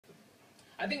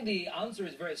I think the answer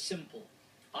is very simple.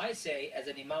 I say, as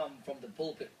an imam from the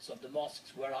pulpits of the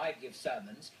mosques where I give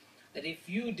sermons, that if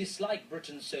you dislike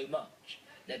Britain so much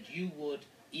that you would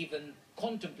even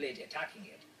contemplate attacking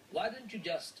it, why don't you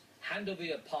just hand over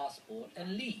your passport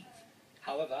and leave?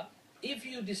 However, if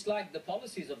you dislike the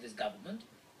policies of this government,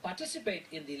 participate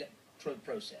in the electoral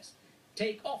process,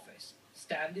 take office,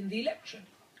 stand in the election,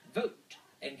 vote,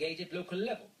 engage at local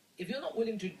level. If you're not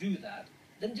willing to do that,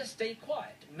 then just stay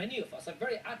quiet. Many of us are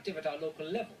very active at our local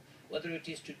level, whether it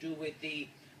is to do with the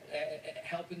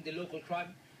helping the local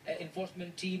crime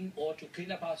enforcement team or to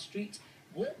clean up our streets.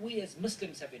 What we as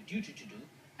Muslims have a duty to do,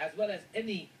 as well as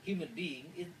any human being,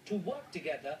 is to work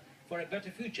together for a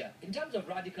better future. In terms of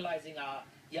radicalizing our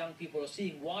young people or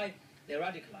seeing why they're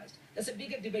radicalized, that's a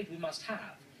bigger debate we must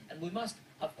have. And we must,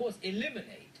 of course,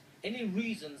 eliminate any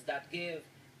reasons that give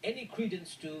any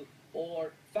credence to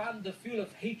or fan the fuel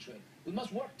of hatred. We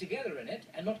must work together in it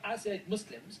and not isolate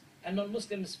Muslims and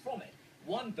non-Muslims from it.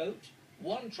 One vote,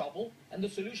 one trouble, and the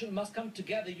solution must come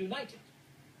together united.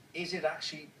 Is it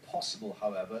actually possible,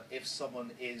 however, if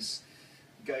someone is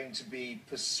going to be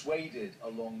persuaded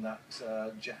along that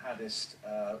jihadist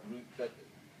route, that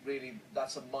really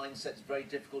that's a mindset that's very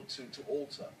difficult to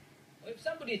alter? If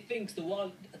somebody thinks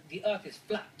the earth is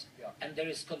flat, and there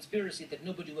is conspiracy that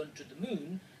nobody went to the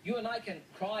moon, you and I can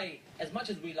cry as much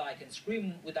as we like and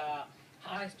scream with our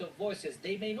highest of voices.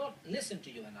 They may not listen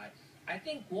to you and I. I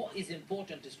think what is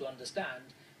important is to understand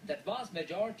that vast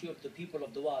majority of the people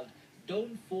of the world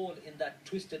don't fall in that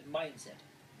twisted mindset.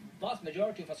 Vast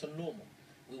majority of us are normal.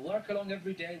 We work along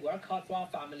every day, work hard for our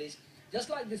families,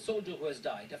 just like this soldier who has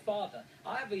died, a father.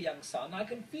 I have a young son, I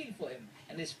can feel for him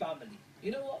and his family.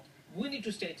 You know what? We need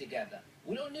to stay together.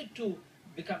 We don't need to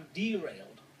become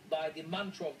derailed by the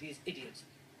mantra of these idiots.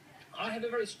 I have a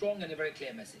very strong and a very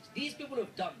clear message. These people who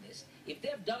have done this, if they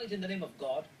have done it in the name of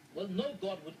God, well, no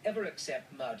God would ever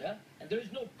accept murder, and there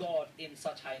is no God in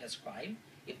such heinous crime.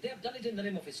 If they have done it in the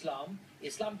name of Islam,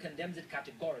 Islam condemns it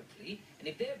categorically, and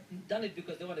if they have done it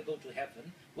because they want to go to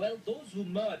heaven, well, those who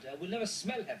murder will never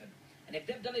smell heaven. And if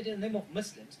they've done it in the name of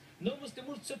Muslims, no Muslim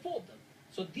would support them.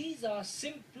 So these are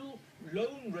simple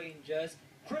lone rangers,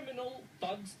 criminal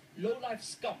thugs, low-life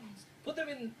scums. Put them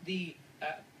in the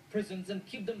prisons and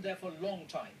keep them there for a long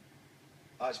time.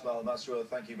 Ajmal Masroor,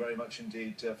 thank you very much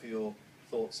indeed for your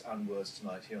thoughts and words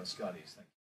tonight here on Sky News. Thank you.